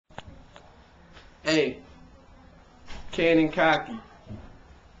Hey, Cannon Cocky.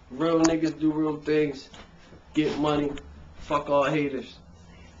 Real niggas do real things. Get money. Fuck all haters.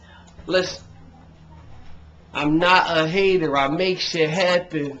 Listen. I'm not a hater, I make shit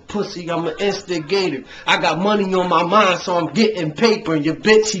happen. Pussy, I'm an instigator. I got money on my mind, so I'm getting paper. And your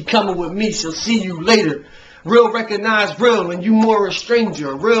bitch, she coming with me, she'll see you later. Real recognize real, and you more a stranger.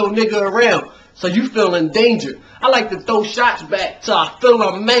 A real nigga around, so you feel in danger. I like to throw shots back till I feel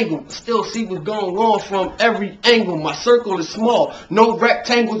I'm mangled. Still see what's going on from every angle. My circle is small, no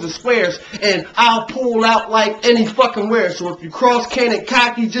rectangles or squares. And I'll pull out like any fucking where. So if you cross Cannon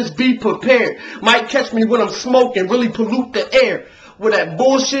Cocky, just be prepared. Might catch me when I'm smoking, really pollute the air. Where that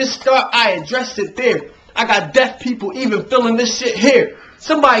bullshit start, I address it there. I got deaf people even feeling this shit here.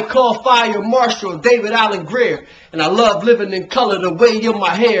 Somebody call Fire Marshal David Allen Greer. And I love living in color the way of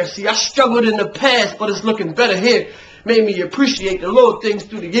my hair. See, I struggled in the past, but it's looking better here. Made me appreciate the little things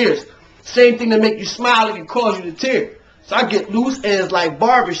through the years. Same thing that make you smile, it can cause you to tear. So I get loose ends like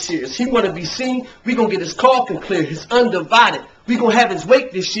barber shears. He wanna be seen, we gon' get his coffin clear. His undivided, we gon' have his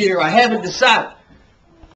wake this year, I haven't decided.